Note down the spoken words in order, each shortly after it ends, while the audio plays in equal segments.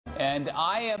And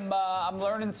I'm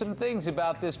learning some things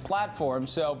about this platform.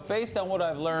 So based on what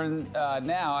I've learned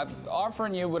now, I'm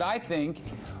offering you what I think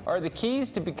are the keys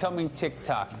to becoming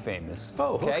TikTok famous.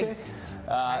 Oh, okay.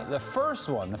 The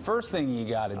first thing you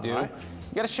got to do,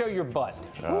 you got to show your butt.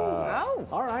 Oh,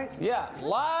 all right. Yeah, a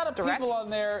lot of people on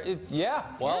there.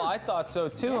 I thought so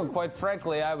too, and quite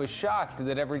frankly, I was shocked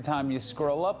that every time you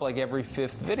scroll up, like every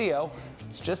fifth video,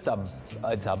 it's just a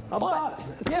butt.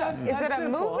 Yeah. Is it a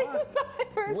movie?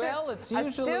 Well, it's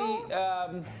usually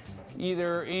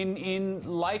either in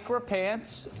lycra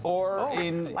pants or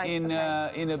in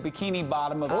a bikini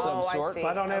bottom of some sort. If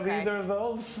I don't have either of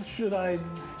those, should I?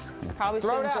 Probably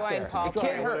Throw it shouldn't out join there. Paul. It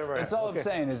can't hurt. That's all I'm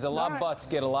saying is a lot of butts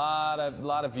get a lot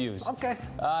of views. Okay.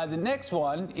 The next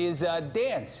one is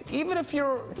dance. Even if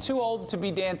you're too old to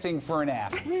be dancing for an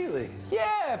app. Really?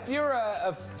 Yeah. If you're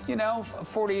a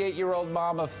 48-year-old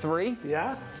mom of 3.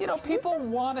 Yeah. People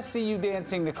want to see you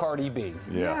dancing to Cardi B.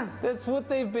 Yeah. That's what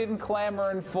they've been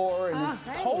clamoring for, and it's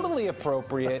totally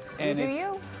appropriate. And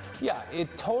yeah,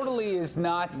 it totally is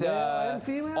not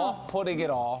off-putting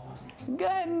at all. Go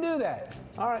ahead and do that.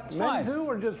 All right, it's men fine. too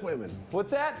or just women?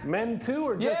 What's that? Men too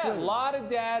or just women? Yeah, a lot of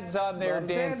dads on there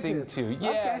dancing too.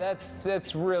 Yeah,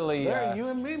 that's really you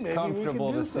and me, maybe comfortable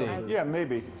we can to see. Yeah,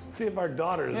 maybe. See if our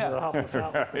daughters will help us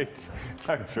out. Right.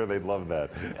 I'm sure they'd love that.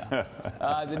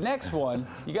 Yeah. The next one,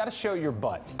 you got to show your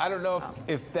butt. I don't know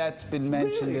if that's been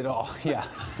mentioned at all. Yeah,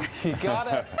 you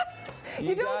gotta.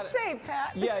 You don't say,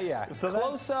 Pat. Yeah. So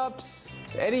close-ups,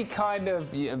 any kind of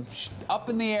up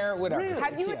in the air, whatever. Really?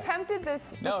 Have you attempted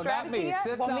this No, not me. yet?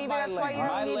 That's well, not maybe my that's lane. why you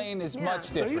My don't lane is much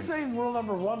So different. you saying rule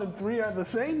number 1 and 3 are the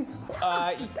same?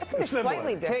 I think they're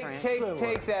slightly different.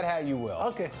 Take that how you will.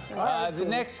 Okay. The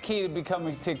next key to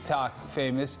becoming TikTok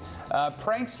famous,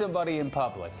 prank somebody in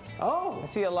public. Oh. I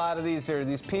see a lot of these. There are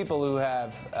these people who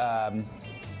have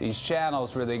these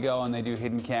channels where they go and they do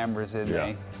hidden cameras and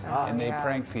they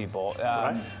prank people.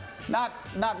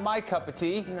 Not my cup of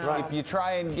tea. No. If you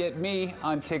try and get me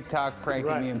on TikTok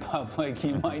pranking me in public,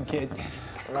 you might get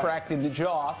cracked in the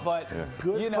jaw. But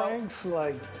good pranks,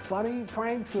 like funny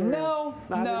pranks, or no,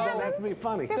 it doesn't have to be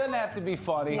funny. Doesn't have to be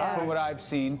funny from what I've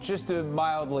seen. Just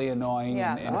mildly annoying,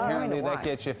 and apparently that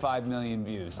gets you 5 million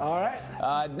views. All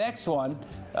right. Next one,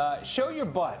 show your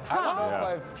butt. I don't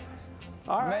know if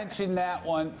I've mentioned that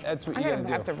one. That's what you gotta do.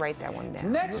 I have to write that one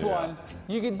down. Next one,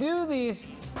 you can do these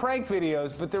prank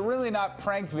videos, but they're really not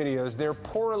prank videos. They're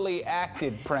poorly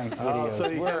acted prank videos. So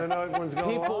you gotta know everyone's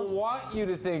going people want you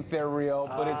to think they're real,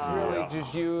 but it's really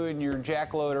just you and your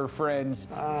jackloader friends,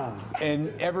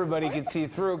 and everybody can see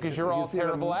through because you're all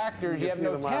terrible actors. You have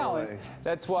no talent.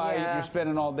 That's why you're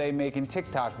spending all day making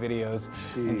TikTok videos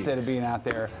instead of being out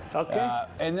there. Okay.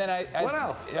 And then what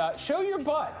else? Show your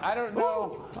butt. I don't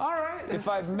know. All right. If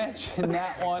I've mentioned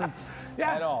that one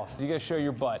at all. You gotta show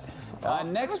your butt.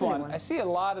 Next one, I see a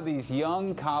lot of these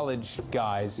young college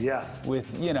guys with,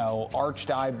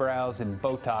 arched eyebrows and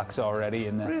Botox already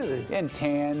and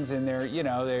tans, and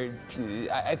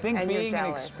I think being an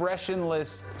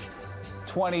expressionless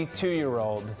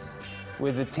 22-year-old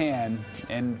with a tan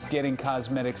and getting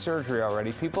cosmetic surgery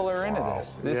already, people are into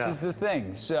this. This is the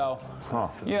thing. So,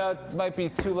 it might be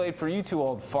too late for you two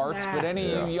old farts, but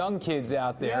any of you young kids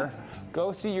out there,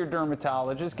 go see your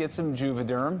dermatologist, get some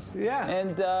Juvederm,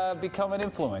 and become an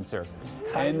influencer.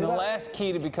 And the last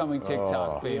key to becoming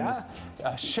TikTok famous,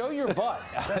 show your butt.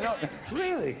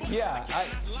 Really? Yeah,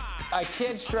 I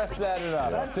can't stress that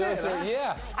enough. That's it,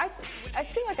 I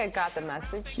feel like I got the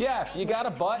message. Yeah, you got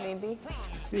a butt. Maybe.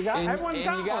 You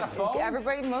got a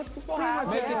phone. Most people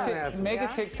have. Make a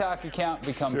TikTok account,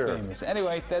 become famous.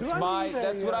 Anyway, that's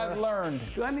what I've learned.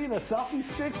 Do I need a selfie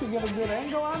stick to get a good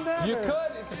angle on that? You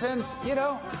could. It depends.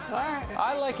 All right.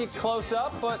 I like it close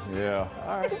up, but all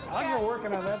right. I'm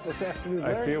working on that this afternoon.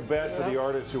 I feel bad for the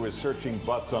artist who was searching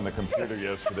butts on the computer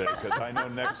yesterday, because I know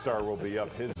Nexstar will be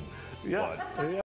up his butt.